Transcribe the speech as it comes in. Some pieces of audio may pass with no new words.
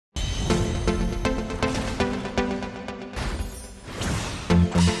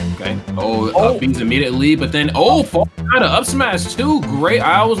Okay. Oh, B's immediately, but then fall out of up smash too. Great.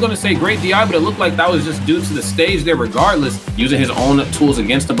 I was gonna say great DI, but it looked like that was just due to the stage there. Regardless, using his own tools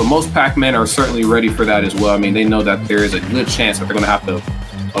against him. But most Pac-Men are certainly ready for that as well. I mean, they know that there is a good chance that they're gonna have to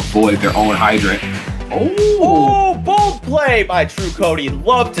avoid their own hydrant. Oh, bold play by True Cody.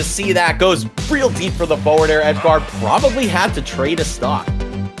 Love to see that. Goes real deep for the forward air edge guard. Probably had to trade a stock.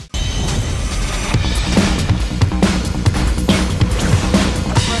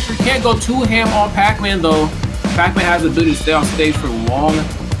 Can't go too ham on Pac-Man though. Pac-Man has the ability to stay on stage for long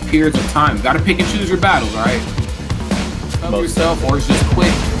periods of time. You gotta pick and choose your battles, all right? Cover yourself or just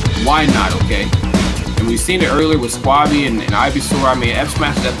quit. Why not, okay? And we've seen it earlier with Squabby and Ivysaur. I mean,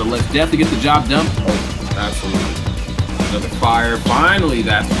 F-Smash is at the left death to get the job done. Oh, absolutely. Another fire. Finally,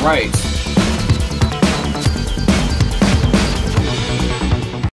 that's right.